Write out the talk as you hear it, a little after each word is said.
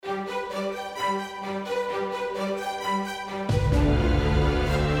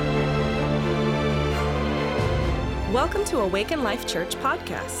Welcome to Awaken Life Church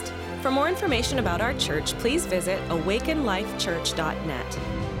podcast. For more information about our church, please visit awakenlifechurch.net. Have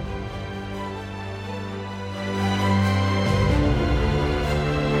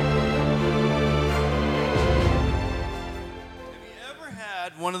you ever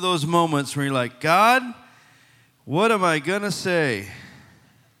had one of those moments where you're like, God, what am I going to say?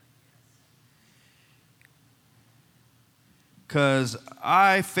 Because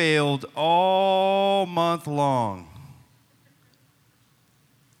I failed all month long.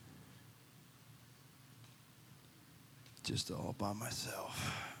 Just all by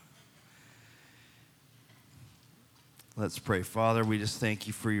myself. Let's pray. Father, we just thank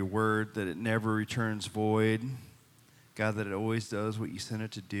you for your word, that it never returns void. God, that it always does what you sent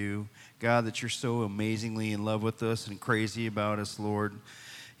it to do. God, that you're so amazingly in love with us and crazy about us, Lord.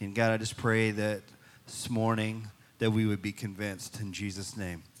 And God, I just pray that this morning that we would be convinced in Jesus'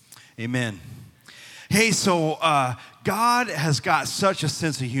 name. Amen. Hey, so God has got such a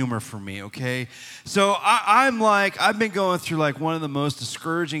sense of humor for me, okay? So I've been going through like one of the most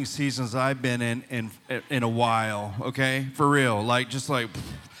discouraging seasons I've been in a while, okay? For real,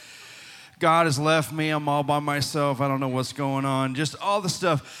 God has left me. I'm all by myself. I don't know what's going on. Just all the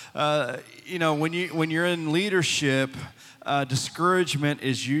stuff. When you're in leadership, discouragement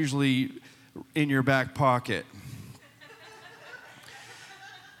is usually in your back pocket.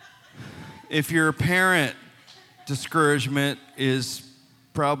 If you're a parent, discouragement is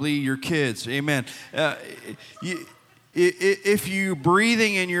probably your kids. Amen. If you're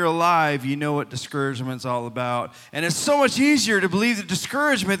breathing and you're alive, you know what discouragement's all about. And it's so much easier to believe in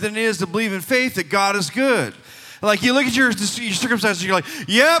discouragement than it is to believe in faith that God is good. Like you look at your circumstances, you're like,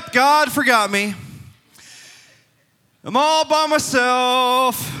 yep, God forgot me. I'm all by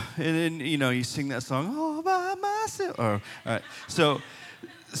myself. And then, you sing that song, all by myself. Oh, all right. So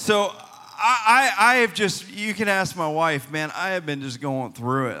I have just, you can ask my wife, man, I have been just going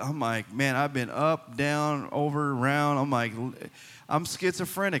through it. I'm like, man, I've been up, down, over, around. I'm like, I'm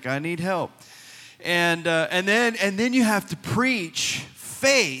schizophrenic. I need help. And then you have to preach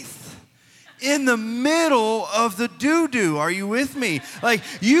faith in the middle of the doo-doo. Are you with me? Like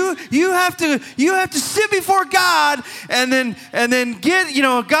you have to sit before God and then get,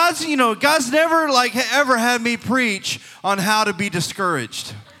 God's never ever had me preach on how to be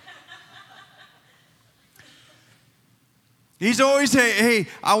discouraged. He's always saying, hey,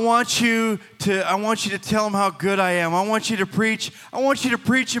 I want you to tell him how good I am. I want you to preach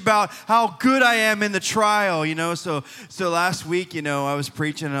about how good I am in the trial, So last week, I was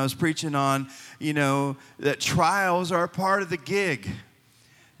preaching on, that trials are a part of the gig.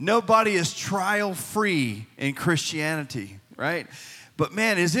 Nobody is trial-free in Christianity, right? But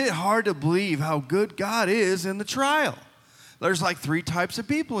man, is it hard to believe how good God is in the trial? There's like 3 types of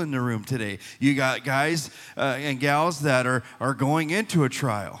people in the room today. You got guys and gals that are going into a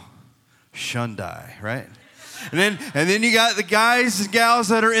trial. Shundai, right? And then you got the guys and gals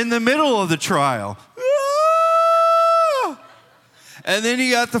that are in the middle of the trial. And then you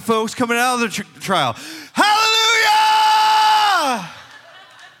got the folks coming out of the trial. Hallelujah!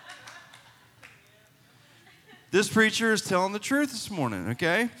 This preacher is telling the truth this morning,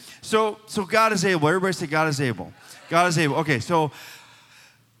 okay? So God is able. Everybody say God is able. God is able. Okay, so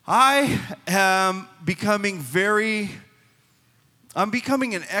I am becoming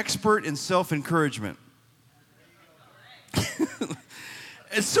an expert in self-encouragement.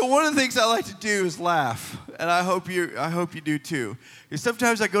 And so one of the things I like to do is laugh, and I hope you do too. Because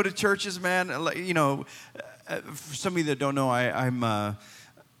sometimes I go to churches, man. For some of you that don't know, I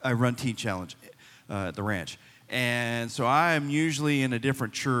run Teen Challenge at the ranch, and so I am usually in a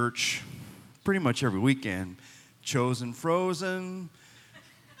different church pretty much every weekend. Chosen, frozen,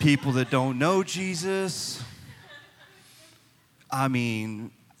 people that don't know Jesus. I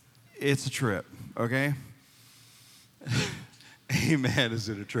mean, it's a trip, okay? Amen, is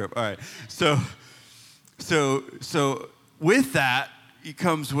it a trip? All right. So with that, it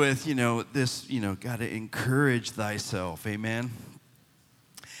comes with, this, got to encourage thyself, amen?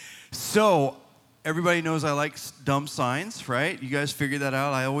 So everybody knows I like dumb signs, right? You guys figured that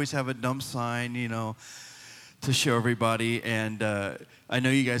out? I always have a dumb sign, to show everybody, and I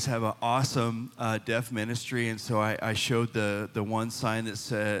know you guys have an awesome deaf ministry, and so I showed the one sign that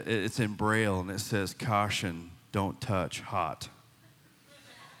said, it's in Braille, and it says, caution, don't touch, hot.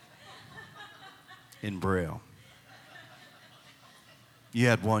 In Braille. You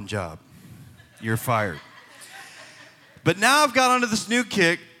had one job. You're fired. But now I've got onto this new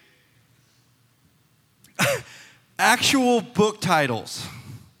kick, actual book titles.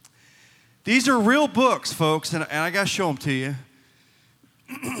 These are real books, folks, and I got to show them to you.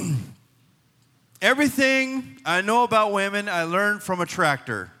 Everything I know about women, I learned from a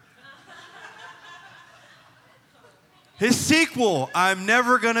tractor. His sequel, I'm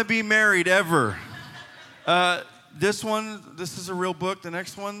Never Gonna Be Married Ever. This is a real book. The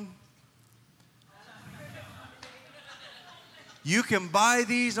next one, you can buy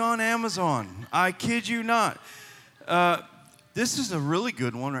these on Amazon. I kid you not. This is a really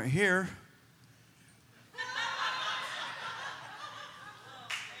good one right here.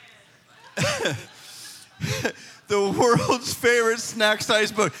 The world's favorite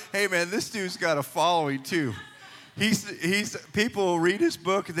snack-sized book. Hey, man, this dude's got a following, too. People read his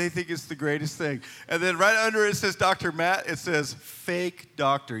book, and they think it's the greatest thing. And then right under it says Dr. Matt, it says fake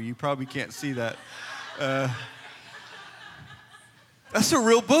doctor. You probably can't see that. That's a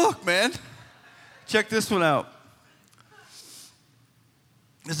real book, man. Check this one out.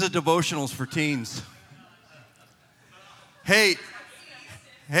 This is devotionals for teens. Hey,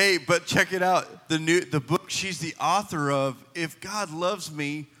 but check it out. The book she's the author of, If God Loves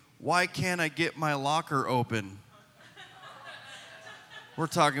Me, Why Can't I Get My Locker Open? We're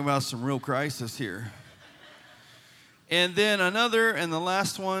talking about some real crisis here. And then another, and the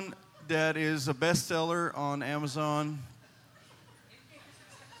last one that is a bestseller on Amazon.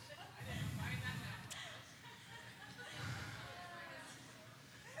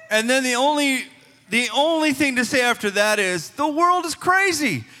 And then the only thing to say after that is, the world is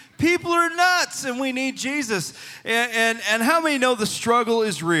crazy. People are nuts, and we need Jesus. And how many know the struggle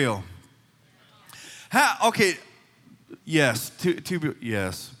is real? Okay, yes,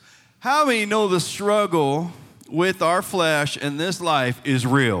 yes. How many know the struggle with our flesh in this life is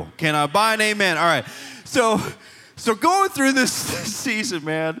real? Can I buy an amen? All right. So going through this season,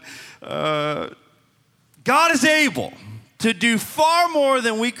 man, God is able to do far more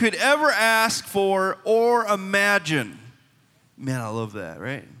than we could ever ask for or imagine. Man, I love that,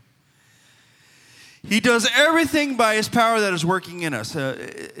 right? He does everything by his power that is working in us.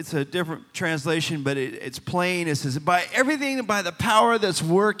 It's a different translation, but it's plain. It says, by everything, by the power that's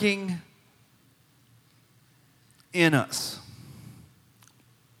working in us.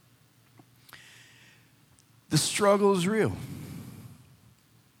 The struggle is real.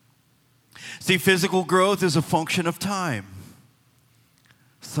 See, physical growth is a function of time.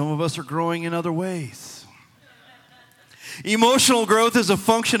 Some of us are growing in other ways. Emotional growth is a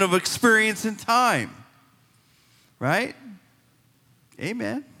function of experience and time. Right?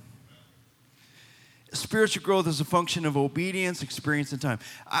 Amen. Spiritual growth is a function of obedience, experience, and time.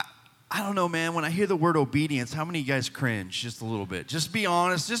 I don't know, man. When I hear the word obedience, how many of you guys cringe just a little bit? Just be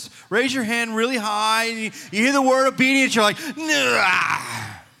honest. Just raise your hand really high. And you hear the word obedience, you're like, nah.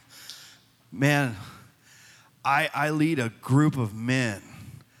 Man, I lead a group of men.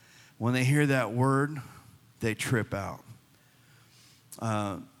 When they hear that word, they trip out.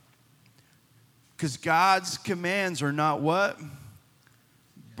 Because God's commands are not what?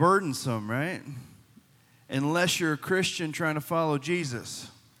 Burdensome, right? Unless you're a Christian trying to follow Jesus.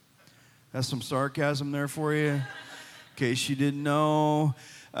 That's some sarcasm there for you, in case you didn't know.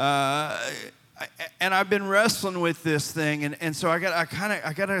 And I've been wrestling with this thing, and so I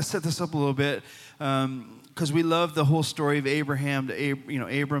got to set this up a little bit, because we love the whole story of Abraham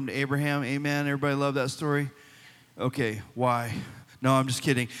to Abram to Abraham. Amen. Everybody love that story. Okay, why? No, I'm just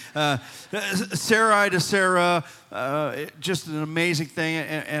kidding. Sarai to Sarah, just an amazing thing,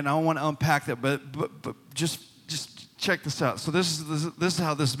 and I want to unpack that, but just check this out. So this is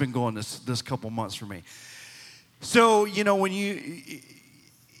how this has been going this couple months for me. So when you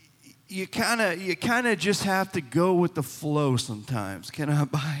kind of just have to go with the flow sometimes. Can I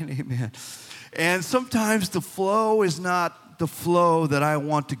buy an amen? And sometimes the flow is not the flow that I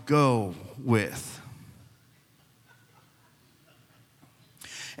want to go with.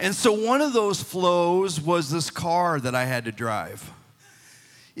 And so one of those flows was this car that I had to drive.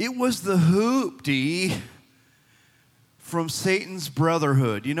 It was the hoopty from Satan's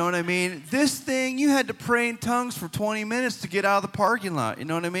Brotherhood. You know what I mean? This thing, you had to pray in tongues for 20 minutes to get out of the parking lot. You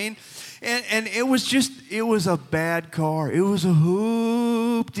know what I mean? And it was a bad car. It was a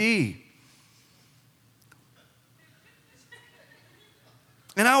hoopty.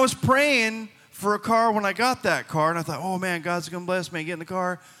 And I was praying for a car when I got that car, and I thought, oh man, God's going to bless me. I get in the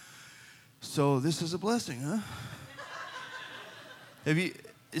car. So this is a blessing, huh?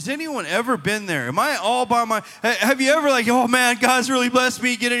 Has anyone ever been there? Am I all by my... Have you ever oh man, God's really blessed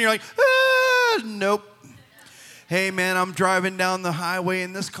me. Get in, you're like, nope. Hey man, I'm driving down the highway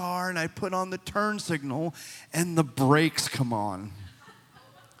in this car, and I put on the turn signal, and the brakes come on.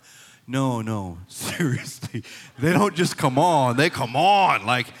 No, seriously. They don't just come on. They come on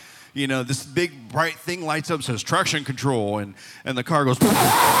like... this big bright thing lights up, says traction control, and the car goes,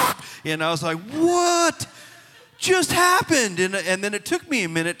 And I was like, what just happened? And then it took me a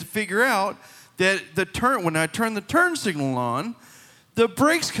minute to figure out that when I turn the turn signal on, the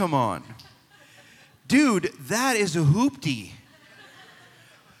brakes come on. Dude, that is a hoopty.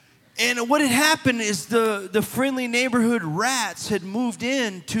 And what had happened is the friendly neighborhood rats had moved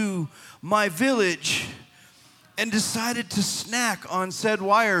into my village and decided to snack on said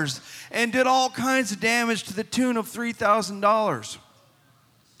wires and did all kinds of damage to the tune of $3,000.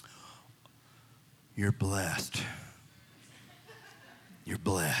 You're blessed. You're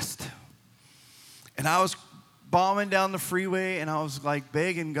blessed. And I was bombing down the freeway, and I was like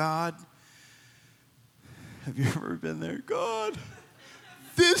begging God, have you ever been there? God,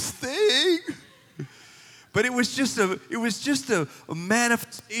 this thing. But it was just a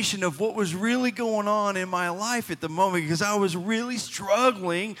manifestation of what was really going on in my life at the moment, because I was really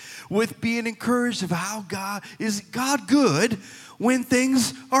struggling with being encouraged of how God good when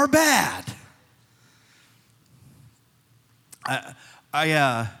things are bad.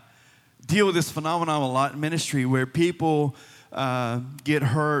 I deal with this phenomenon a lot in ministry where people get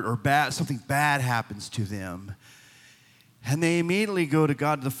hurt or something bad happens to them, and they immediately go to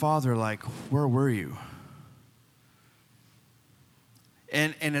God the Father like, where were you?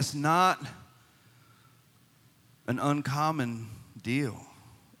 And it's not an uncommon deal,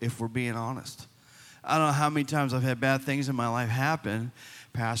 if we're being honest. I don't know how many times I've had bad things in my life happen,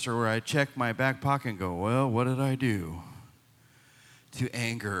 Pastor, where I check my back pocket and go, well, what did I do to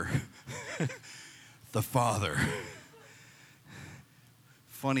anger the Father?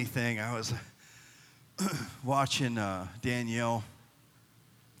 Funny thing, I was watching Danielle,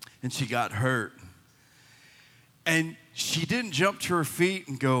 and she got hurt. And she didn't jump to her feet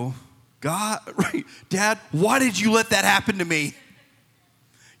and go, God, right, Dad, why did you let that happen to me?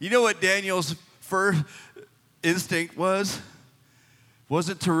 You know what Daniel's first instinct was?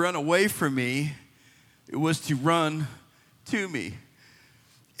 Wasn't to run away from me. It was to run to me.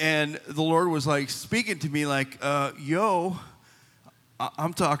 And the Lord was like speaking to me like, I'm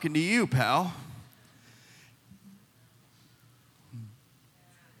talking to you, pal.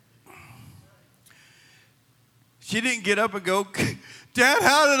 She didn't get up and go, Dad,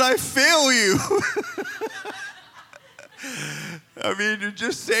 how did I fail you? I mean, you're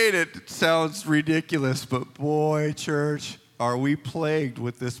just saying it sounds ridiculous, but boy, church, are we plagued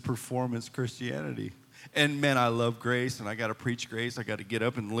with this performance Christianity. And man, I love grace, and I got to preach grace. I got to get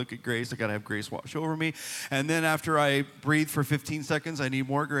up and look at grace. I got to have grace wash over me. And then after I breathe for 15 seconds, I need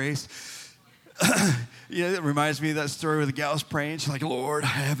more grace. It reminds me of that story where the gal's praying. She's like, Lord, I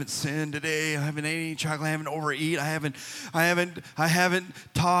haven't sinned today. I haven't ate any chocolate. I haven't overeaten. I haven't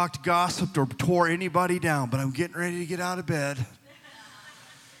talked, gossiped, or tore anybody down, but I'm getting ready to get out of bed.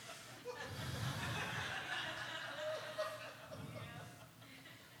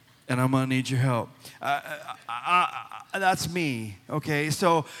 And I'm going to need your help. That's me, okay?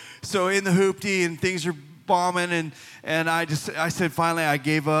 So in the hoopty, and things are bombing, and I said, finally, I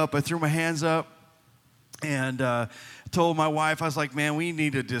gave up. I threw my hands up and told my wife, I was like, man, we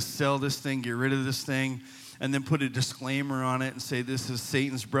need to just sell this thing, get rid of this thing, and then put a disclaimer on it and say, this is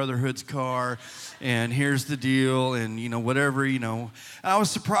Satan's Brotherhood's car, and here's the deal, and, whatever. And I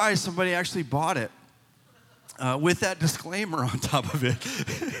was surprised somebody actually bought it with that disclaimer on top of it.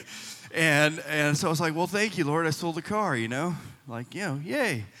 And so I was like, well, thank you, Lord. I sold the car, like,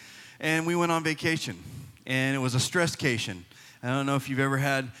 yay. And we went on vacation, and it was a stresscation. I don't know if you've ever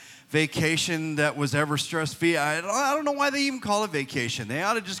had vacation that was ever stress-free. I don't know why they even call it vacation. They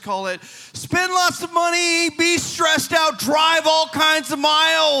ought to just call it spend lots of money, be stressed out, drive all kinds of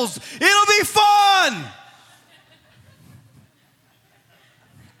miles. It'll be fun.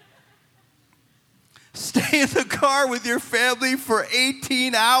 Stay in the car with your family for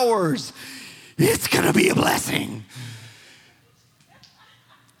 18 hours. It's going to be a blessing.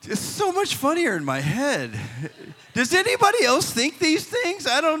 It's so much funnier in my head. Does anybody else think these things?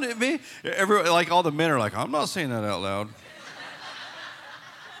 Like all the men are like, I'm not saying that out loud.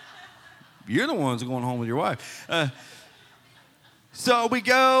 You're the ones going home with your wife. So we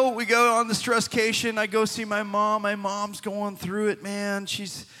go on the stresscation. I go see my mom. My mom's going through it, man.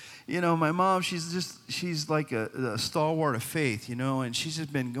 She's, my mom, she's like a stalwart of faith, and she's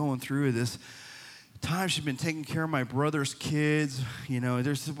just been going through this time. She's been taking care of my brother's kids.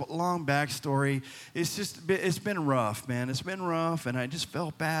 There's a long backstory. It's been rough, man. It's been rough, and I just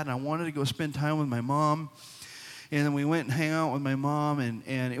felt bad, and I wanted to go spend time with my mom. And then we went and hang out with my mom,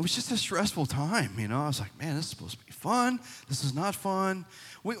 and it was just a stressful time, I was like, man, this is supposed to be fun. This is not fun.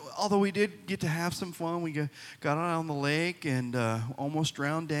 Although we did get to have some fun. We got out on the lake and almost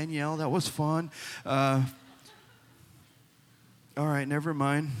drowned Danielle. That was fun. All right, never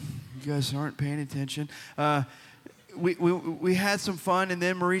mind. You guys aren't paying attention. We had some fun, and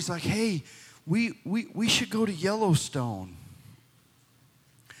then Marie's like, hey, we should go to Yellowstone.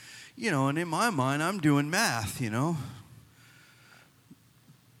 You know, and in my mind, I'm doing math, you know.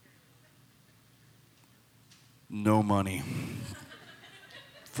 No money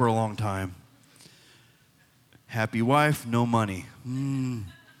for a long time. Happy wife, no money.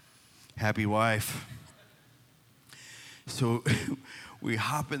 Happy wife. So we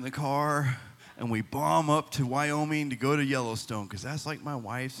hop in the car and we bomb up to Wyoming to go to Yellowstone because that's like my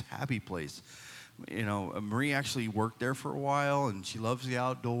wife's happy place. You know, Marie actually worked there for a while and she loves the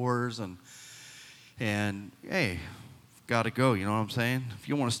outdoors and hey, got to go, you know what I'm saying? If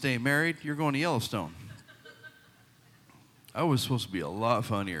you want to stay married, you're going to Yellowstone. I was supposed to be a lot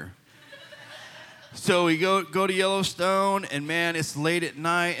funnier. So we go to Yellowstone, and man, it's late at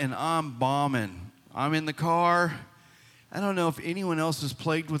night, and I'm bombing. I'm in the car. I don't know if anyone else is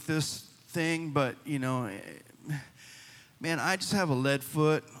plagued with this thing, but, you know, man, I just have a lead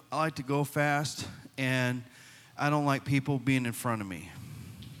foot. I like to go fast, and I don't like people being in front of me.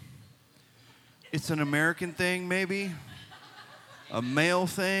 It's an American thing, maybe? A male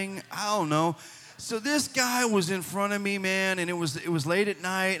thing? I don't know. So this guy was in front of me, man, and it was late at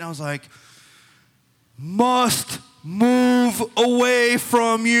night, and I was like, must move away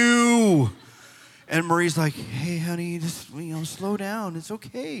from you. And Marie's like, hey, honey, just, slow down. It's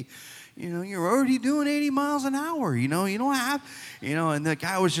okay. You know, you're already doing 80 miles an hour. You know, you don't have, and the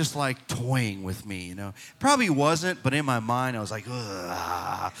guy was just like toying with me, you know. Probably wasn't, but in my mind, I was like,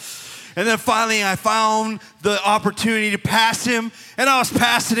 ugh. And then finally, I found the opportunity to pass him, and I was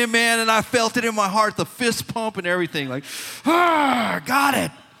passing him, man, and I felt it in my heart, the fist pump and everything, like, got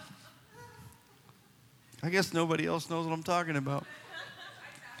it. I guess nobody else knows what I'm talking about.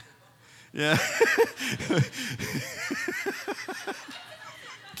 Yeah.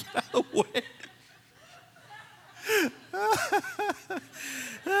 Get out of the way.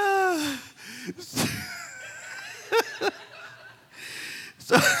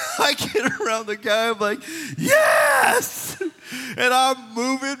 So I get around the guy, I'm like, yes! And I'm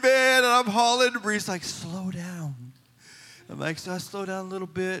moving, man, and I'm hauling. And Bree's like, slow down. I'm like, so I slow down a little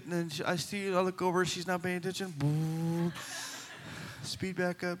bit, and then I look over, she's not paying attention. Boom. Speed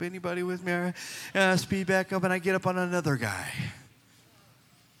back up. Anybody with me? Speed back up, and I get up on another guy.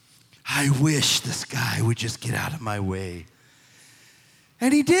 I wish this guy would just get out of my way.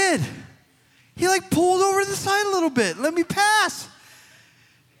 And he did. He like pulled over to the side a little bit, let me pass.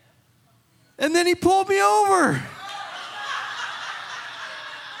 And then he pulled me over.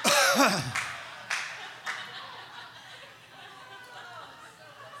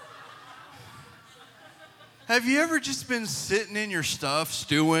 Have you ever just been sitting in your stuff,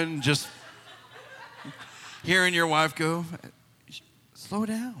 stewing, just hearing your wife go, slow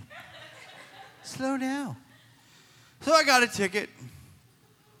down, slow down. So I got a ticket,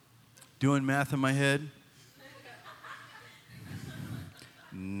 doing math in my head.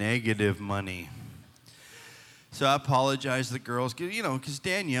 Negative money. So I apologized to the girls, because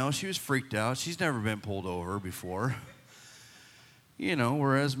Danielle, she was freaked out. She's never been pulled over before.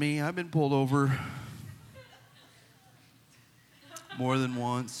 Whereas me, I've been pulled over more than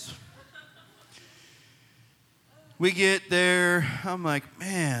once. We get there, I'm like,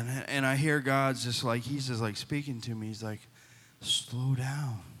 man, and I hear God's he's just like speaking to me. He's like, slow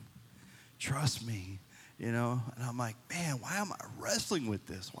down, trust me, And I'm like, man, why am I wrestling with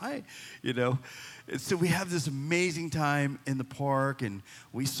this? Why, And so we have this amazing time in the park, and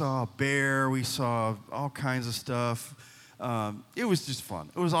we saw a bear, we saw all kinds of stuff. It was just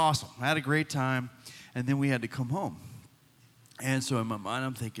fun. It was awesome. I had a great time, and then we had to come home. And so in my mind,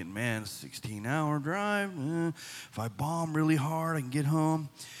 I'm thinking, man, 16-hour drive. If I bomb really hard, I can get home.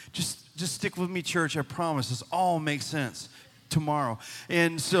 Just stick with me, church. I promise. This all makes sense tomorrow.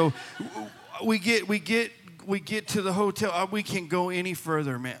 And so we get to the hotel. We can't go any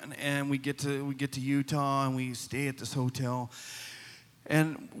further, man. And we get to Utah, and we stay at this hotel.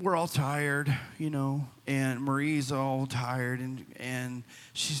 And we're all tired, and Marie's all tired, and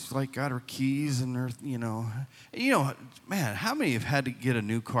she's like got her keys and her, man, how many have had to get a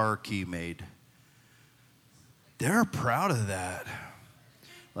new car key made? They're proud of that.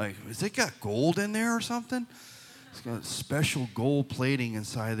 Like, has it got gold in there or something? It's got special gold plating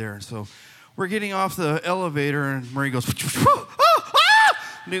inside there. And so we're getting off the elevator, and Marie goes,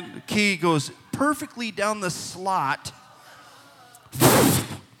 and the key goes perfectly down the slot.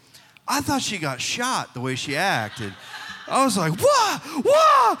 I thought she got shot the way she acted. I was like, what?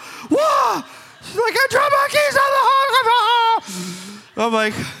 She's like, I dropped my keys on the hall. I'm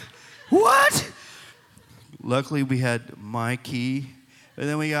like, what? luckily we had my key. And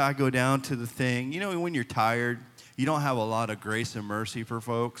then I go down to the thing. You know, when you're tired, you don't have a lot of grace and mercy for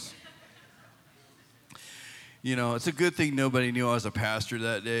folks. You know, it's a good thing nobody knew I was a pastor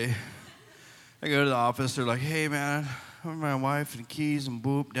that day. I go to the office. They're like, hey, man, my wife and keys, and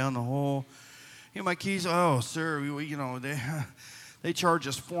boop, down the hole. You know, my keys, oh, sir, you know, they charge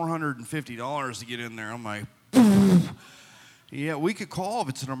us $450 to get in there. I'm like, yeah, we could call if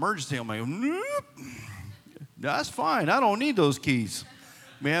it's an emergency. I'm like, nope, that's fine. I don't need those keys.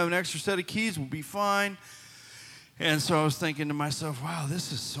 We have an extra set of keys, we'll be fine. And so I was thinking to myself, wow,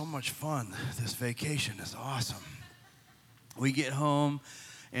 this is so much fun. This vacation is awesome. We get home,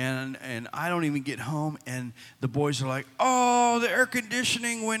 and I don't even get home, and the boys are like, oh, the air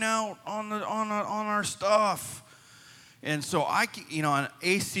conditioning went out on our stuff. And so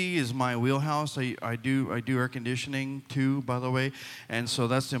AC is my wheelhouse. I do air conditioning too, by the way. And so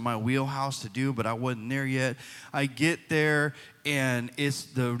that's in my wheelhouse to do, but I wasn't there yet. I get there, and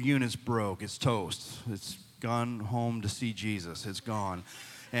the unit's broke. It's toast. It's gone home to see Jesus. It's gone.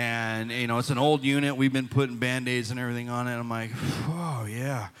 And, you know, it's an old unit. We've been putting Band-Aids and everything on it. I'm like, oh,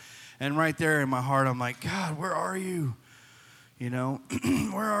 yeah. And right there in my heart, I'm like, God, where are you? You know,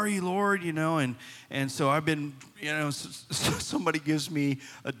 where are you, Lord? You know, and so I've been, you know, somebody gives me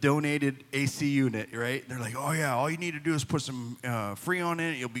a donated AC unit, right? They're like, oh, yeah, all you need to do is put some Freon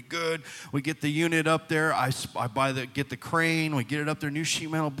in it. You'll be good. We get the unit up there. I get the crane. We get it up there, new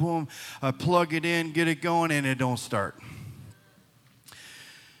sheet metal, boom. I plug it in, get it going, and it don't start.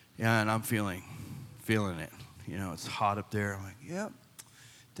 Yeah, and I'm feeling it. You know, it's hot up there. I'm like, yep,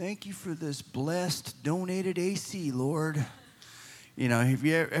 thank you for this blessed donated AC, Lord. You know, have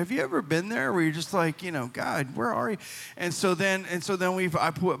you ever been there where you're just like, you know, God, where are you? And so then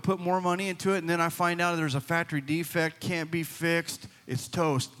I put more money into it, and then I find out there's a factory defect, can't be fixed. It's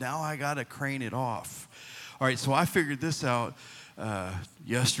toast. Now I got to crane it off. All right, so I figured this out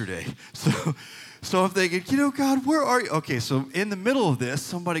yesterday. So I'm thinking, you know, God, where are you? Okay, so in the middle of this,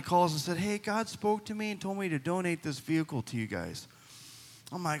 somebody calls and said, hey, God spoke to me and told me to donate this vehicle to you guys.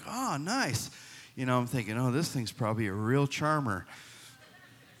 I'm like, oh, nice. You know, I'm thinking, oh, this thing's probably a real charmer.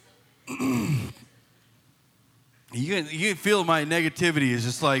 You can feel my negativity is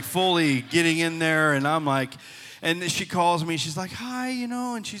just like fully getting in there, and I'm like, and she calls me, she's like, hi, you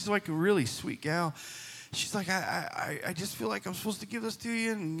know, and she's like a really sweet gal. She's like, I just feel like I'm supposed to give this to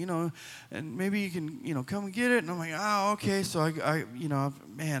you, and, you know, and maybe you can, you know, come and get it. And I'm like, oh, okay. So I you know,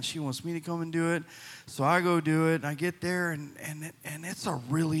 man, she wants me to come and do it. So I go do it, and I get there, and it's a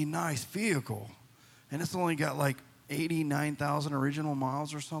really nice vehicle. And it's only got like 89,000 original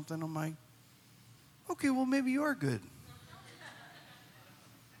miles or something. I'm like, okay, well, maybe you are good.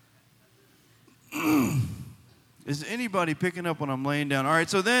 Is anybody picking up when I'm laying down? All right,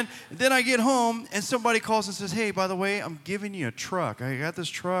 so then I get home, and somebody calls and says, hey, by the way, I'm giving you a truck. I got this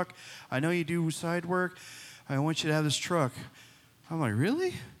truck. I know you do side work. I want you to have this truck. I'm like,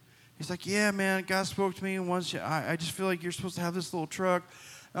 really? He's like, yeah, man, God spoke to me and wants you. I just feel like you're supposed to have this little truck.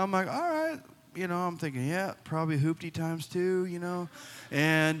 I'm like, all right. You know, I'm thinking, yeah, probably hoopty times two, you know.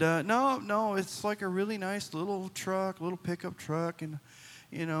 And no, it's like a really nice little truck, little pickup truck, and,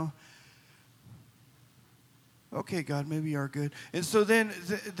 you know. Okay, God, maybe you are good. And so then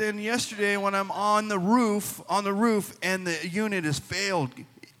yesterday when I'm on the roof, and the unit has failed,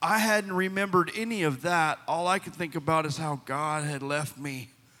 I hadn't remembered any of that. All I could think about is how God had left me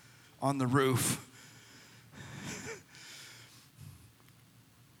on the roof.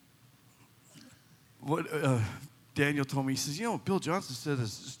 What Daniel told me, he says, you know, Bill Johnson said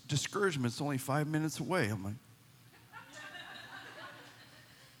this discouragement's only 5 minutes away. I'm like,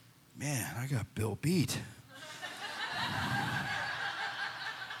 man, I got Bill beat.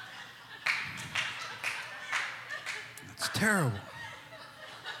 It's terrible.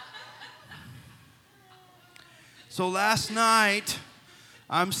 So last night,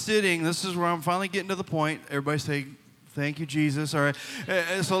 I'm sitting, this is where I'm finally getting to the point. Everybody say, thank you, Jesus. All right.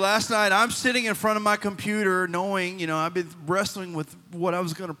 So last night, I'm sitting in front of my computer knowing, you know, I've been wrestling with what I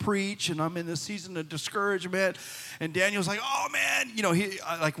was going to preach, and I'm in this season of discouragement. And Daniel's like, oh, man. You know,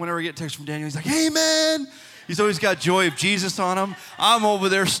 like whenever I get text from Daniel, he's like, hey, man. He's always got joy of Jesus on him. I'm over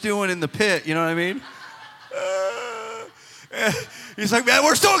there stewing in the pit. You know what I mean? He's like, man,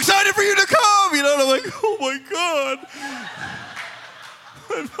 we're so excited for you to come. You know, and I'm like, oh, my God.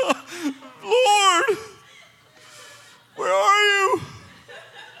 Lord. Where are you?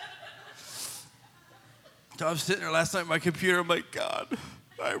 So I was sitting there last night on my computer. I'm like, God,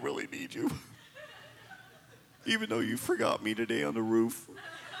 I really need you. Even though you forgot me today on the roof.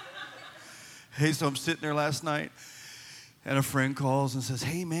 Hey, so I'm sitting there last night, And a friend calls and says,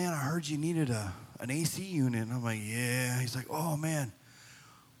 hey, man, I heard you needed an AC unit. And I'm like, yeah. He's like, oh, man,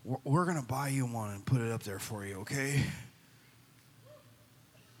 we're going to buy you one and put it up there for you, okay?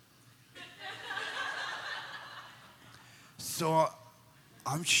 So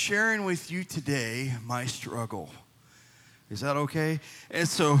I'm sharing with you today my struggle. Is that okay? And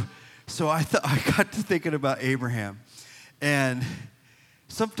so I got to thinking about Abraham. And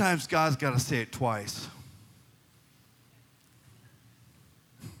sometimes God's got to say it twice.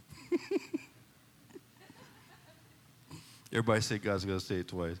 Everybody say God's going to say it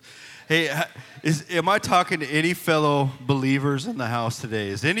twice. Hey, am I talking to any fellow believers in the house today?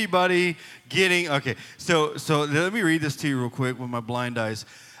 Is anybody getting, okay, so let me read this to you real quick with my blind eyes.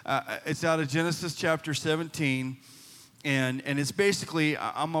 It's out of Genesis chapter 17, and it's basically,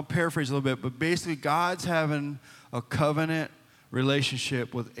 I'm going to paraphrase a little bit, but basically God's having a covenant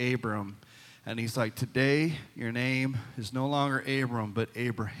relationship with Abram, and he's like, today your name is no longer Abram, but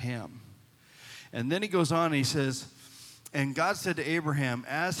Abraham. And then he goes on and he says, and God said to Abraham,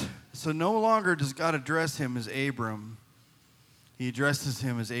 so no longer does God address him as Abram. He addresses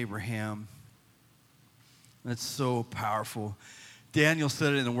him as Abraham. That's so powerful. Daniel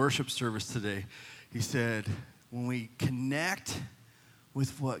said it in the worship service today. He said, when we connect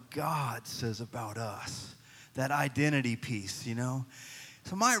with what God says about us, that identity piece, you know.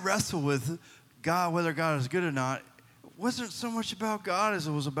 So my wrestle with God, whether God is good or not, wasn't so much about God as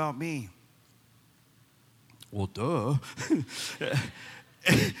it was about me. Well, duh.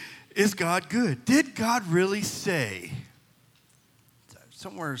 Is God good? Did God really say?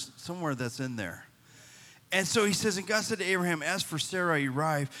 Somewhere that's in there. And so he says, and God said to Abraham, as for Sarai, your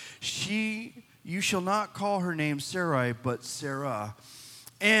wife, you shall not call her name Sarai, but Sarah.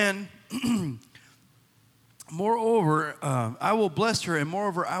 And moreover, I will bless her, and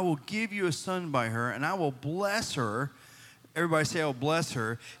moreover, I will give you a son by her, and I will bless her. Everybody say, I will bless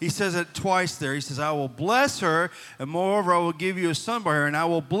her. He says it twice there. He says, I will bless her, and moreover, I will give you a son by her, and I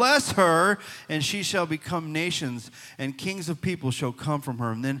will bless her, and she shall become nations, and kings of people shall come from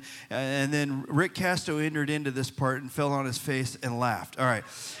her. And then Rick Casto entered into this part and fell on his face and laughed. All right.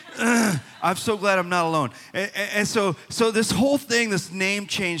 I'm so glad I'm not alone. And so this whole thing, this name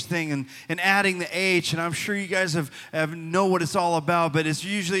change thing and adding the H, and I'm sure you guys have know what it's all about, but it's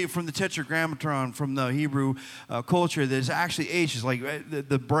usually from the Tetragrammaton, from the Hebrew culture. There's actually H is like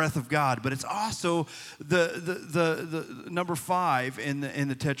the breath of God, but it's also the number 5 in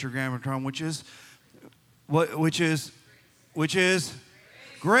the Tetragrammaton, which is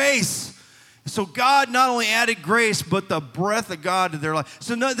grace. So God not only added grace, but the breath of God to their life.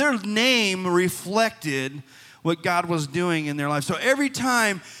 So their name reflected what God was doing in their life. So every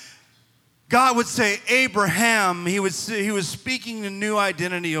time God would say Abraham, he was speaking a new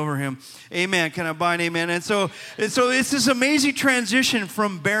identity over him. Amen. Can I buy an amen? And so it's this amazing transition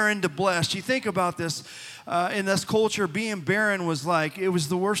from barren to blessed. You think about this in this culture, being barren was it was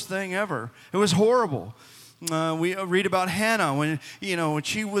the worst thing ever. It was horrible. We read about Hannah when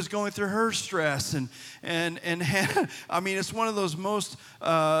she was going through her stress and Hannah, I mean, it's one of those most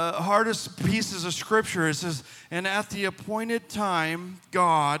hardest pieces of scripture. It says, and at the appointed time,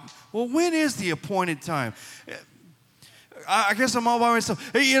 God. Well, when is the appointed time? I guess I'm all by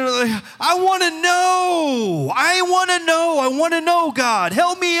myself. I want to know. I want to know, God.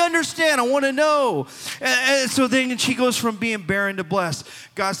 Help me understand. I want to know. And so then she goes from being barren to blessed.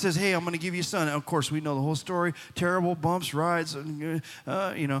 God says, hey, I'm going to give you a son. And of course, we know the whole story. Terrible bumps, rides, they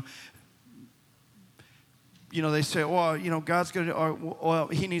say, well, God's going to, well,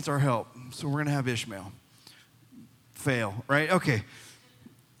 he needs our help. So we're going to have Ishmael. Fail, right? Okay.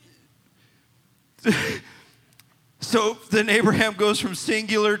 So then Abraham goes from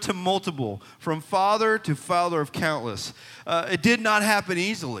singular to multiple, from father to father of countless. It did not happen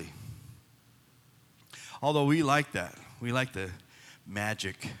easily. Although we like that. We like the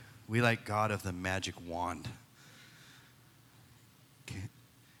magic. We like God of the magic wand. Okay.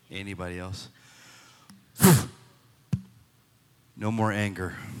 Anybody else? No more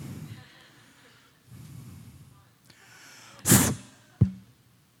anger.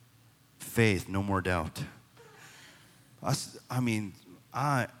 Faith, no more doubt. That's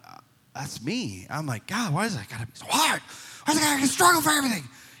me. I'm like, God, why is that gotta be so hard? Why is it gotta struggle for everything?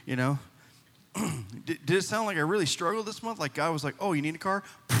 Did it sound like I really struggled this month? Like God was like, oh, you need a car?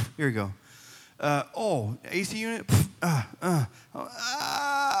 Here you go. AC unit? Why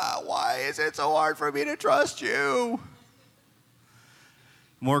is it so hard for me to trust you?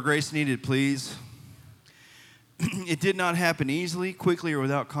 More grace needed, please. It did not happen easily, quickly, or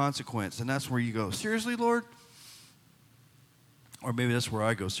without consequence. And that's where you go, seriously, Lord? Or maybe that's where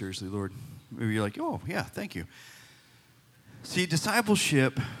I go, seriously, Lord. Maybe you're like, oh, yeah, thank you. See,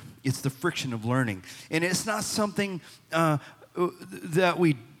 discipleship, it's the friction of learning. And it's not something that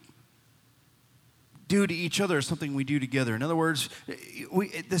we do to each other, it's something we do together. In other words,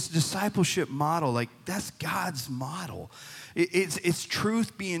 this discipleship model, like that's God's model. It's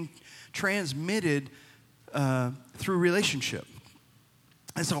truth being transmitted through relationship.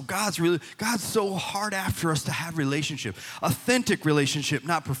 And so God's so hard after us to have relationship, authentic relationship,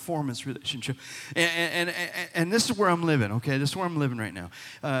 not performance relationship. And this is where I'm living, okay? This is where I'm living right now.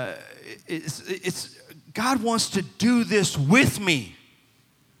 God wants to do this with me.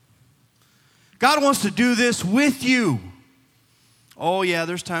 God wants to do this with you. Oh yeah,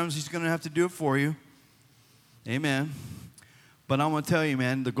 there's times he's going to have to do it for you. Amen. But I'm going to tell you,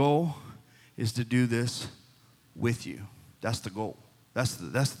 man, the goal is to do this with you. That's the goal. That's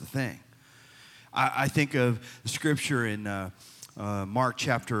the thing. I think of the scripture in Mark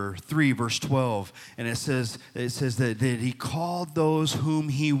chapter 3, verse 12, and it says that he called those whom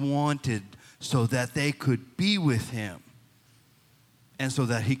he wanted so that they could be with him and so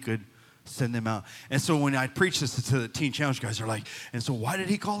that he could send them out. And so when I preach this to the Teen Challenge guys, they're like, and so why did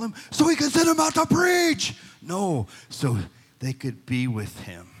he call them? So he could send them out to preach. No, so they could be with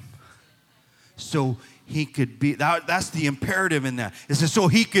him. So he could be, that's the imperative in that. It says so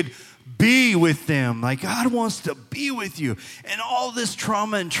he could be with them. Like God wants to be with you. And all this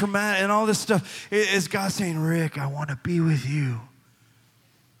trauma and all this stuff is God saying, Rick, I want to be with you.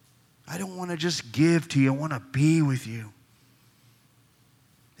 I don't want to just give to you. I want to be with you.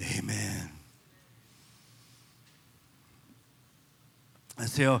 Amen. And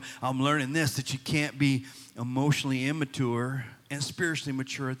so I'm learning this, that you can't be emotionally immature and spiritually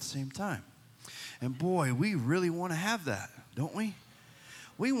mature at the same time. And boy, we really want to have that, don't we?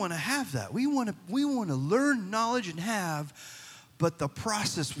 We want to have that. We want to learn knowledge and have, but the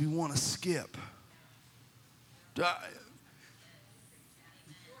process we want to skip.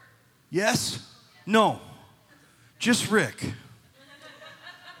 Yes? No. Just Rick.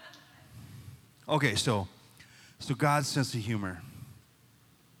 Okay, so God's sense of humor.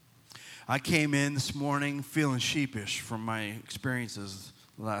 I came in this morning feeling sheepish from my experiences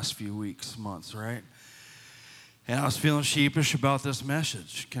the last few weeks, months, right? And I was feeling sheepish about this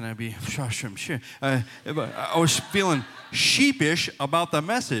message. Can I be shush? I was feeling sheepish about the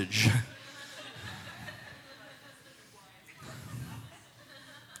message.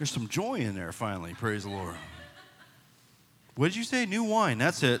 There's some joy in there finally, praise the Lord. What did you say? New wine.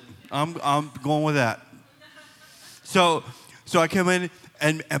 That's it. I'm going with that. So I come in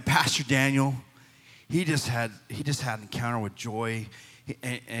and Pastor Daniel, he just had an encounter with joy.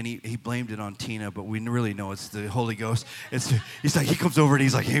 And he blamed it on Tina, but we really know it's the Holy Ghost. He's like, he comes over and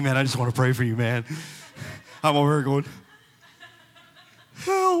he's like, hey man, I just want to pray for you, man. I'm over here going,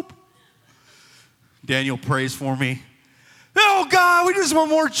 help. Daniel prays for me. Oh God, we just want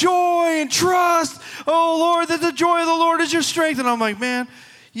more joy and trust. Oh Lord, that the joy of the Lord is your strength. And I'm like, man,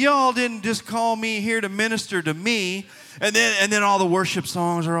 y'all didn't just call me here to minister to me. And then all the worship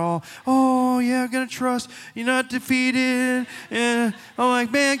songs are all, oh yeah, I'm gonna trust. You're not defeated. And I'm like,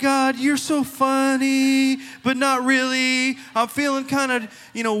 man, God, you're so funny, but not really. I'm feeling kind of,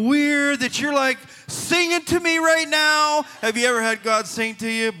 weird that you're like singing to me right now. Have you ever had God sing to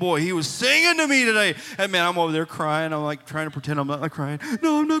you? Boy, he was singing to me today. And man, I'm over there crying. I'm like trying to pretend I'm not like crying.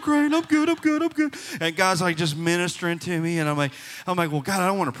 No, I'm not crying. I'm good. And God's like just ministering to me. And I'm like, well, God, I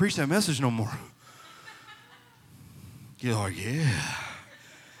don't want to preach that message no more. You're like, yeah,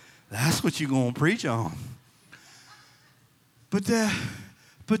 that's what you're going to preach on. But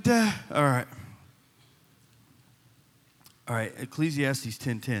all right. All right, Ecclesiastes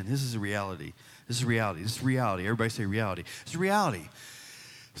 10:10. This is a reality. This is reality. Everybody say reality. It's reality.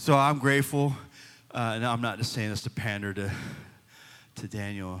 So I'm grateful. And I'm not just saying this to pander to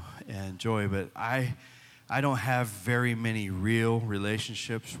Daniel and Joy, but I don't have very many real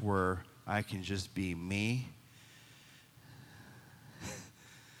relationships where I can just be me.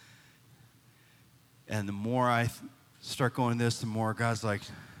 And the more I start going this, the more God's like,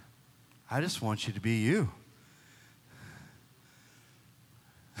 I just want you to be you.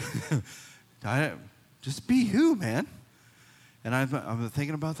 Just be you, man. And I'm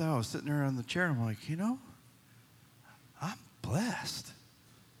thinking about that. I was sitting there on the chair, and I'm like, I'm blessed.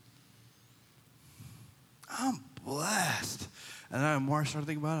 I'm blessed. And the more I started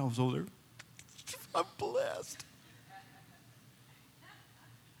thinking about it, I was over there. I'm blessed.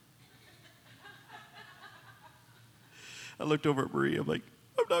 I looked over at Marie. I'm like,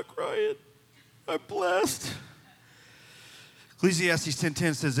 I'm not crying. I'm blessed. Ecclesiastes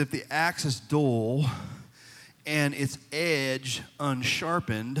 10:10 says, if the axe is dull and its edge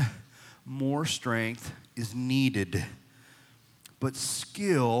unsharpened, more strength is needed. but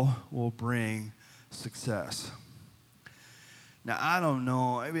skill will bring success. Now, I don't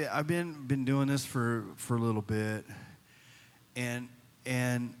know. I mean, I've been doing this for a little bit, and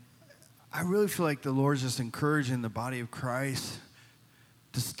I really feel like the Lord's just encouraging the body of Christ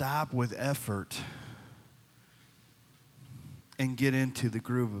to stop with effort and get into the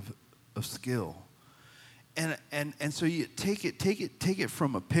groove of skill. And so you take it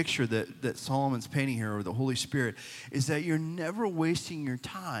from a picture that Solomon's painting here, or the Holy Spirit, is that you're never wasting your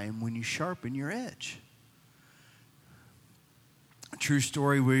time when you sharpen your edge. A true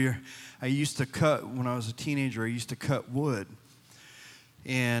story where I used to cut, when I was a teenager, I used to cut wood.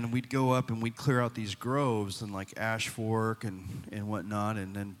 And we'd go up and we'd clear out these groves and like ash fork and whatnot,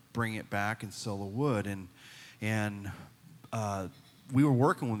 and then bring it back and sell the wood. And we were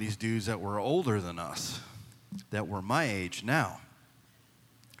working with these dudes that were older than us, that were my age now.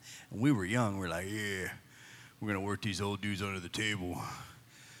 And we were young. We're like, yeah, we're going to work these old dudes under the table.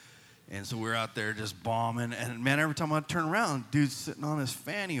 And so we're out there just bombing. And, man, every time I'd turn around, dude's sitting on his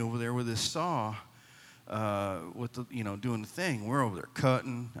fanny over there with his saw, with the, doing the thing. We're over there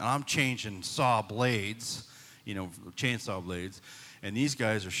cutting. And I'm changing saw blades, chainsaw blades. And these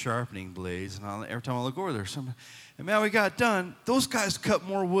guys are sharpening blades. And every time I look over there, and man, we got done. Those guys cut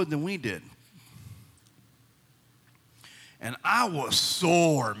more wood than we did. And I was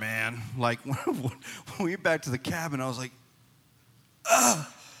sore, man. Like, when we got back to the cabin, I was like,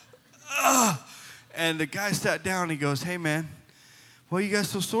 And the guy sat down and he goes, hey, man, what are you guys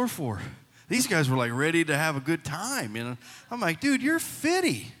so sore for? These guys were like ready to have a good time, I'm like, dude, you're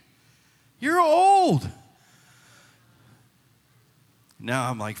 50. You're old. Now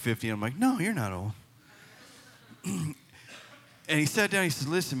I'm like 50. I'm like, no, you're not old. And he sat down, he says,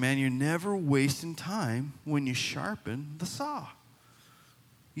 listen, man, you're never wasting time when you sharpen the saw.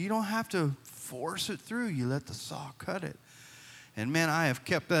 You don't have to force it through. You let the saw cut it. And, man, I have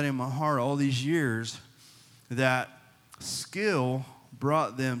kept that in my heart all these years, that skill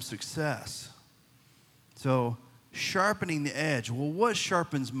brought them success. So sharpening the edge. Well, what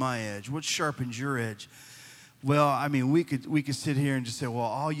sharpens my edge? What sharpens your edge? Well, I mean, we could sit here and just say, well,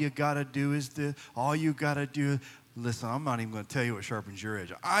 all you got to do is this. All you got to do. Listen, I'm not even going to tell you what sharpens your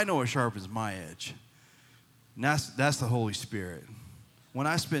edge. I know what sharpens my edge. And that's the Holy Spirit. When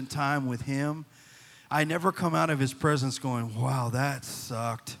I spend time with Him, I never come out of His presence going, wow, that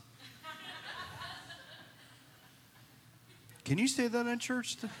sucked. Can you say that in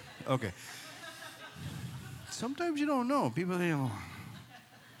church? Okay. Sometimes you don't know. People,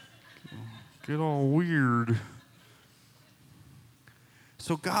 get all weird.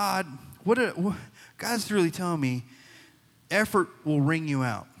 So God's really telling me, effort will wring you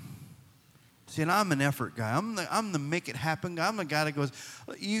out. See, and I'm an effort guy. I'm the make it happen guy. I'm the guy that goes,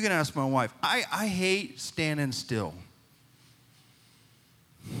 you can ask my wife. I hate standing still.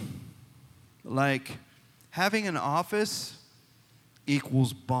 Like, having an office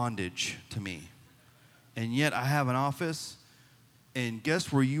equals bondage to me. And yet I have an office, and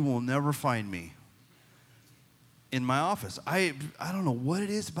guess where you will never find me? In my office. I don't know what it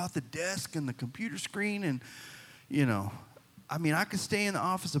is about the desk and the computer screen, and, I mean, I could stay in the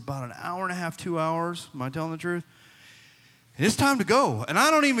office about an hour and a half, 2 hours. Am I telling the truth? And it's time to go. And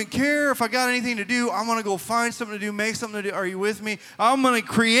I don't even care if I got anything to do. I'm going to go find something to do, make something to do. Are you with me? I'm going to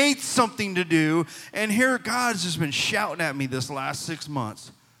create something to do. And here God's just been shouting at me this last 6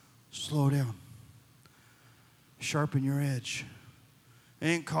 months. Slow down. Sharpen your edge. I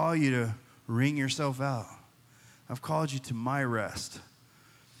didn't call you to wring yourself out. I've called you to my rest.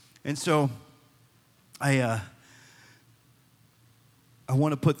 And so I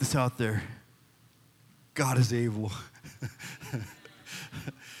want to put this out there. God is able.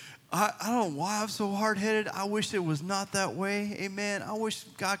 I don't know why I'm so hard-headed. I wish it was not that way. Amen. I wish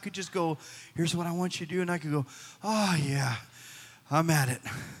God could just go, here's what I want you to do. And I could go, oh, yeah, I'm at it.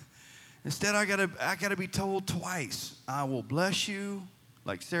 Instead, I gotta be told twice. I will bless you,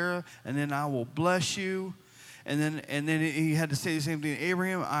 like Sarah, and then I will bless you. And then he had to say the same thing to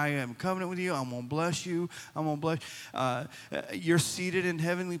Abraham. I am covenant with you. I'm going to bless you. I'm going to bless you're seated in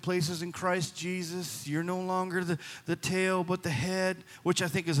heavenly places in Christ Jesus. You're no longer the tail but the head, which I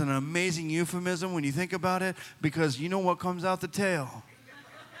think is an amazing euphemism when you think about it, because you know what comes out the tail.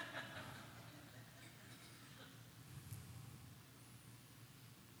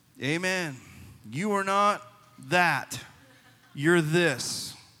 Amen. You are not that. You're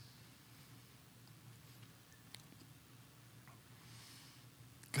this.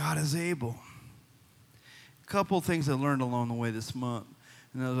 God is able. A couple of things I learned along the way this month,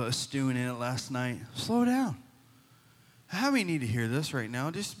 and I was stewing in it last night. Slow down. How many need to hear this right now?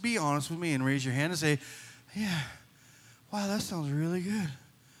 Just be honest with me and raise your hand and say, yeah, wow, that sounds really good.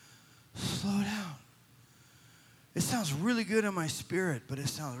 Slow down. It sounds really good in my spirit, but it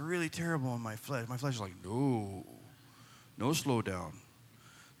sounds really terrible in my flesh. My flesh is like, no slow down.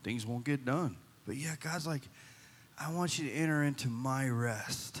 Things won't get done. But yeah, God's like, I want you to enter into my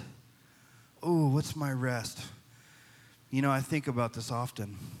rest. Oh, what's my rest? You know, I think about this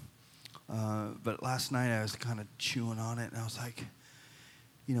often. But last night I was kind of chewing on it, and I was like,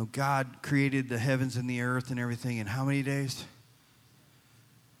 you know, God created the heavens and the earth and everything in how many days?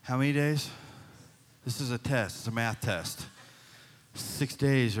 How many days? This is a test. It's a math test. 6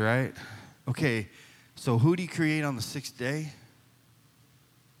 days, right? Okay, so who did he create on the sixth day?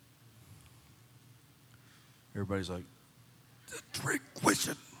 Everybody's like, the trick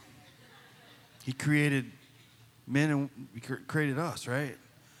question. He created men and he created us, right?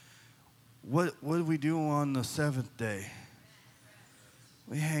 What did we do on the seventh day?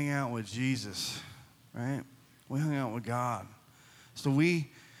 We hang out with Jesus, right? We hung out with God. So we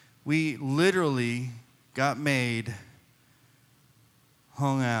literally got made,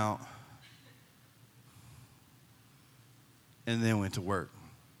 hung out, and then went to work.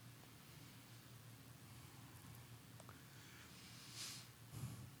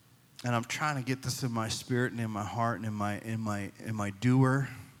 And I'm trying to get this in my spirit and in my heart and in my doer.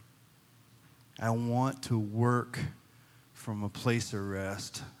 I want to work from a place of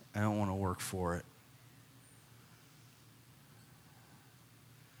rest. I don't want to work for it.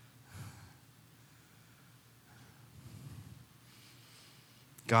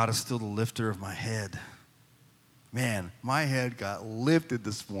 God is still the lifter of my head. Man, my head got lifted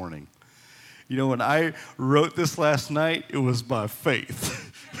this morning. You know, when I wrote this last night, it was by faith.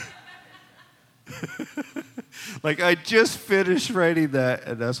 Like, I just finished writing that,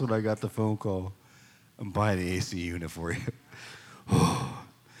 and that's when I got the phone call. I'm buying the AC unit for you.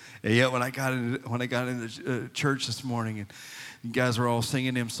 And yet, when I got into church this morning, and you guys were all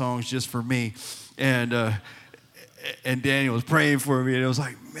singing them songs just for me, and Daniel was praying for me, and it was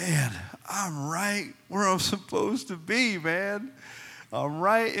like, man, I'm right where I'm supposed to be, man. I'm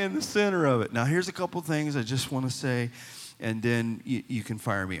right in the center of it. Now, here's a couple things I just want to say, and then you can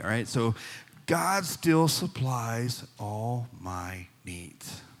fire me, all right? So, God still supplies all my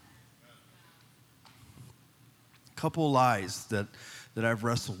needs. A couple lies that I've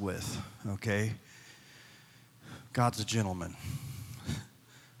wrestled with, okay? God's a gentleman.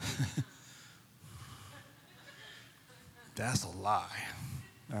 That's a lie.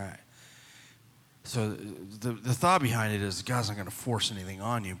 All right. So the thought behind it is God's not going to force anything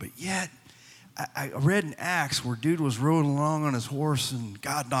on you, but yet I read in Acts where dude was rolling along on his horse and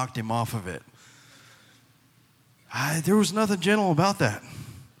God knocked him off of it. There was nothing gentle about that.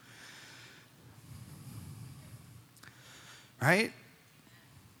 Right?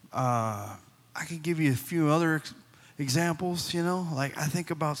 I could give you a few other examples, you know. Like, I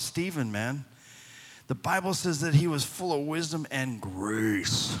think about Stephen, man. The Bible says that he was full of wisdom and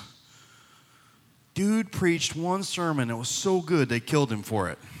grace. Dude preached one sermon. It was so good, they killed him for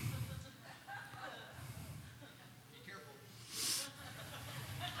it.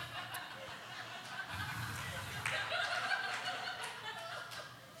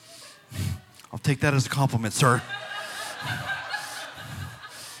 I'll take that as a compliment, sir.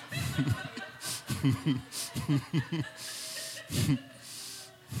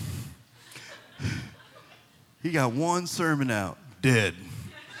 He got one sermon out, dead.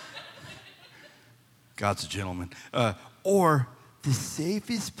 God's a gentleman. Or the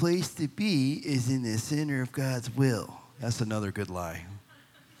safest place to be is in the center of God's will. That's another good lie.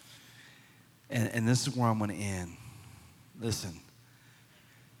 And this is where I'm going to end. Listen.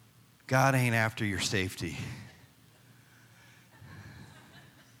 God ain't after your safety.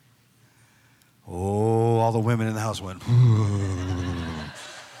 Oh, all the women in the house went.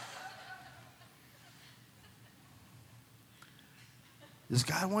 Does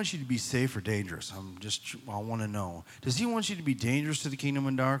God want you to be safe or dangerous? I want to know. Does he want you to be dangerous to the kingdom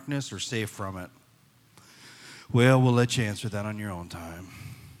of darkness or safe from it? Well, we'll let you answer that on your own time.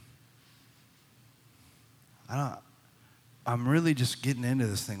 I'm really just getting into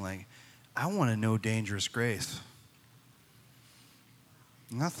this thing like, I want to know dangerous grace.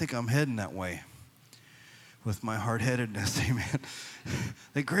 And I think I'm heading that way with my hard-headedness, amen.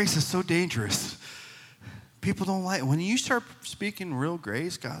 That grace is so dangerous. People don't like it. When you start speaking real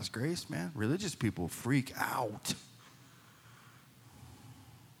grace, God's grace, man, religious people freak out.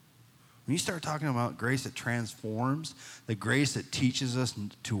 When you start talking about grace that transforms, the grace that teaches us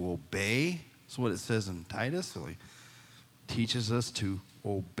to obey, that's what it says in Titus. It teaches us to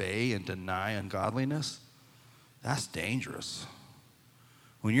obey and deny ungodliness. That's dangerous.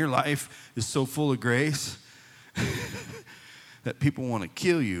 When your life is so full of grace that people want to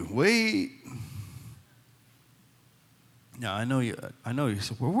kill you. Wait. Now, I know you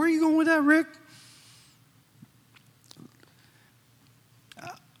said, well, where are you going with that, Rick?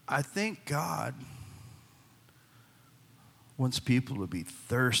 I think God wants people to be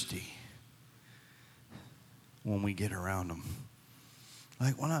thirsty when we get around them.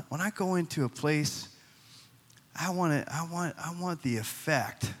 Like when I go into a place, I want the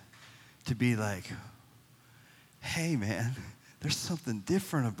effect to be like, hey man, there's something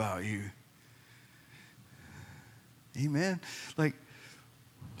different about you. Amen. Like,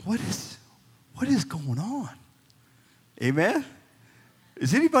 what is going on? Amen.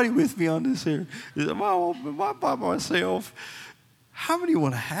 Is anybody with me on this here? Am I by myself? How many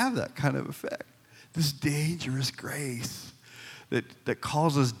want to have that kind of effect? This dangerous grace that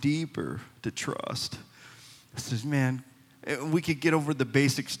calls us deeper to trust. It says, man, we could get over the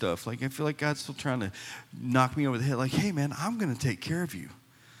basic stuff. Like, I feel like God's still trying to knock me over the head. Like, hey, man, I'm going to take care of you.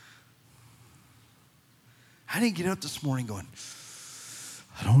 I didn't get up this morning going,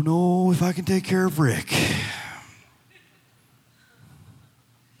 I don't know if I can take care of Rick.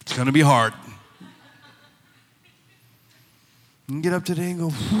 It's going to be hard. And get up today and go,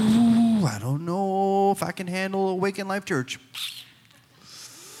 I don't know if I can handle Awaken Life Church.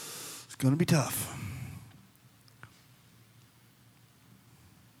 It's going to be tough.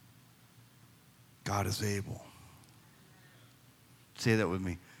 God is able. Say that with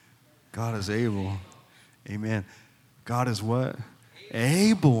me. God is able. Amen. God is what?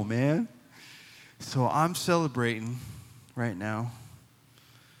 Able, man. So I'm celebrating right now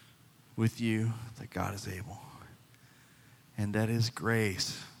with you that God is able. And that His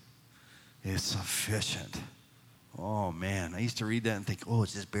grace is sufficient. Oh, man. I used to read that and think, oh,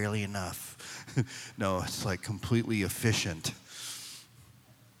 it's just barely enough. No, it's like completely efficient.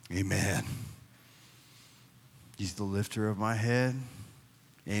 Amen. He's the lifter of my head.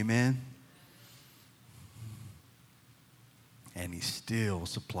 Amen. And He still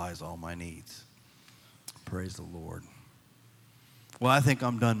supplies all my needs. Praise the Lord. Well, I think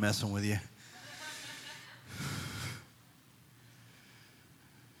I'm done messing with you.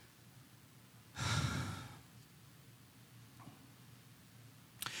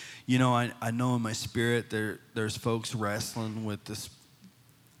 You know, I know in my spirit there's folks wrestling with this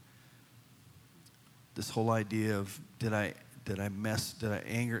whole idea of did I mess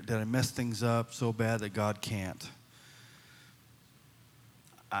things up so bad that God can't.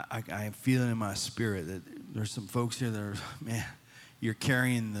 I am feeling in my spirit that there's some folks here that are, man, you're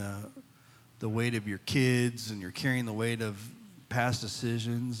carrying the weight of your kids, and you're carrying the weight of past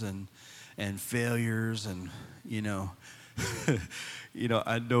decisions and failures, and you know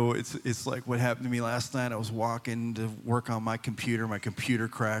I know it's like what happened to me last night. I was walking to work on my computer. My computer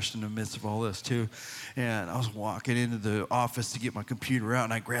crashed in the midst of all this too. And I was walking into the office to get my computer out,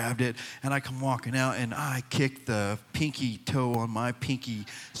 and I grabbed it, and I come walking out, and I kicked the pinky toe on my pinky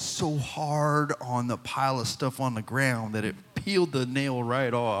so hard on the pile of stuff on the ground that it peeled the nail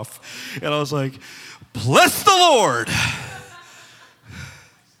right off. And I was like, bless the Lord.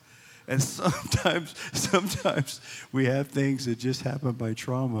 And sometimes we have things that just happen by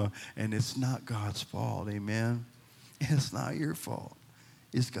trauma, and it's not God's fault, amen? It's not your fault.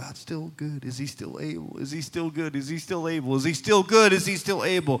 Is God still good? Is He still able? Is He still good? Is He still able? Is He still good? Is He still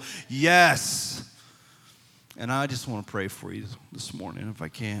able? Yes. And I just want to pray for you this morning, if I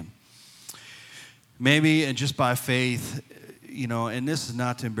can. Maybe, and just by faith, you know, and this is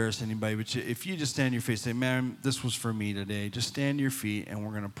not to embarrass anybody, but if you just stand on your feet and say, man, this was for me today, just stand to your feet and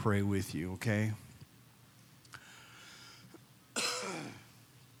we're going to pray with you, okay?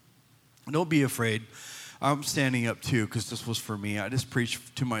 Don't be afraid. I'm standing up too because this was for me. I just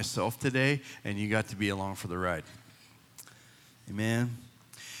preached to myself today, and you got to be along for the ride. Amen.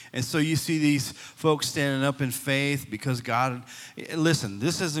 And so you see these folks standing up in faith because God, listen,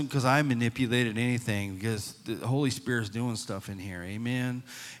 this isn't because I manipulated anything, because the Holy Spirit's doing stuff in here, amen?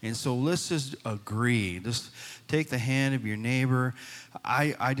 And so let's just agree. Just take the hand of your neighbor.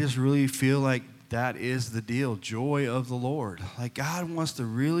 I just really feel like that is the deal, joy of the Lord. Like God wants to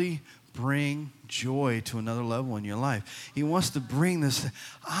really bring joy to another level in your life. He wants to bring this,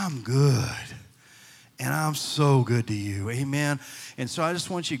 I'm good. And I'm so good to you. Amen. And so I just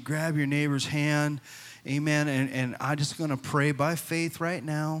want you to grab your neighbor's hand. Amen. And I'm just going to pray by faith right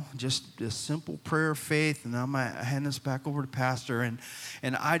now. Just a simple prayer of faith. And I'm going to hand this back over to Pastor. And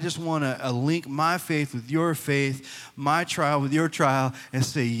I just want to link my faith with your faith, my trial with your trial, and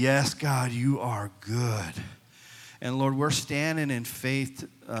say, yes, God, you are good. And Lord, we're standing in faith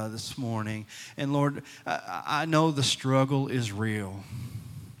this morning. And Lord, I know the struggle is real,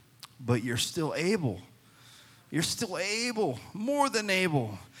 but you're still able. You're still able, more than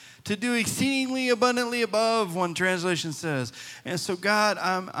able, to do exceedingly abundantly above, one translation says. And so, God,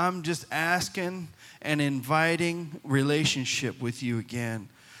 I'm just asking and inviting relationship with you again.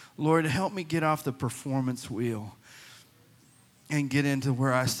 Lord, help me get off the performance wheel and get into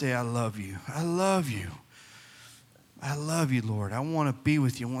where I say, I love you. I love you. I love you, Lord. I want to be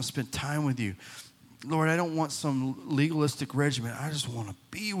with you. I want to spend time with you. Lord, I don't want some legalistic regimen. I just want to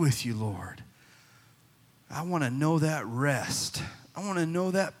be with you, Lord. I want to know that rest. I want to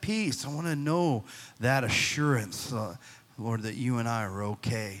know that peace. I want to know that assurance, Lord, that you and I are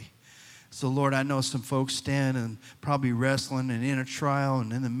okay. So, Lord, I know some folks stand and probably wrestling and in a trial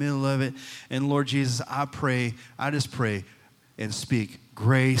and in the middle of it. And, Lord Jesus, I just pray and speak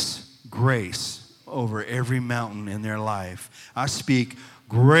grace, grace over every mountain in their life. I speak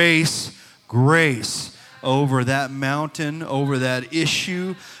grace, grace over that mountain, over that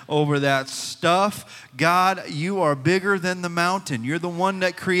issue, over that stuff. God, you are bigger than the mountain. You're the one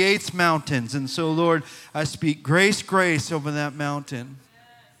that creates mountains. And so, Lord, I speak grace, grace over that mountain.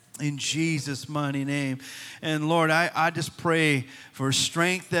 In Jesus' mighty name. And Lord, I just pray for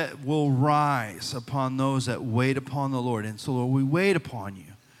strength that will rise upon those that wait upon the Lord. And so, Lord, we wait upon you.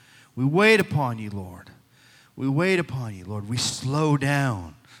 We wait upon you, Lord. We wait upon you, Lord. We slow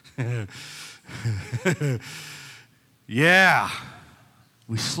down. Yeah.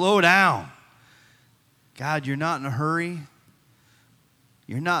 We slow down. God, you're not in a hurry.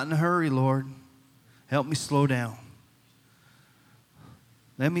 You're not in a hurry, Lord. Help me slow down.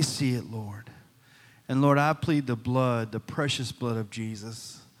 Let me see it, Lord. And Lord, I plead the blood, the precious blood of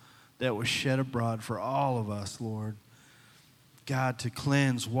Jesus that was shed abroad for all of us, Lord. God, to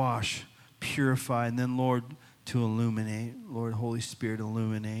cleanse, wash, purify, and then, Lord, to illuminate. Lord, Holy Spirit,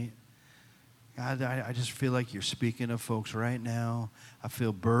 illuminate. God, I just feel like you're speaking to folks right now. I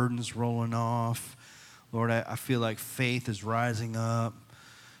feel burdens rolling off. Lord, I feel like faith is rising up.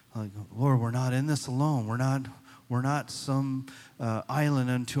 Like, Lord, we're not in this alone. We're not some island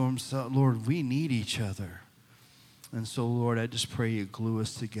unto himself. Lord, we need each other. And so, Lord, I just pray you glue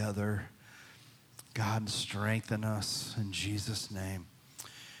us together. God, strengthen us in Jesus' name.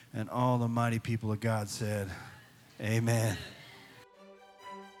 And all the mighty people of God said, amen.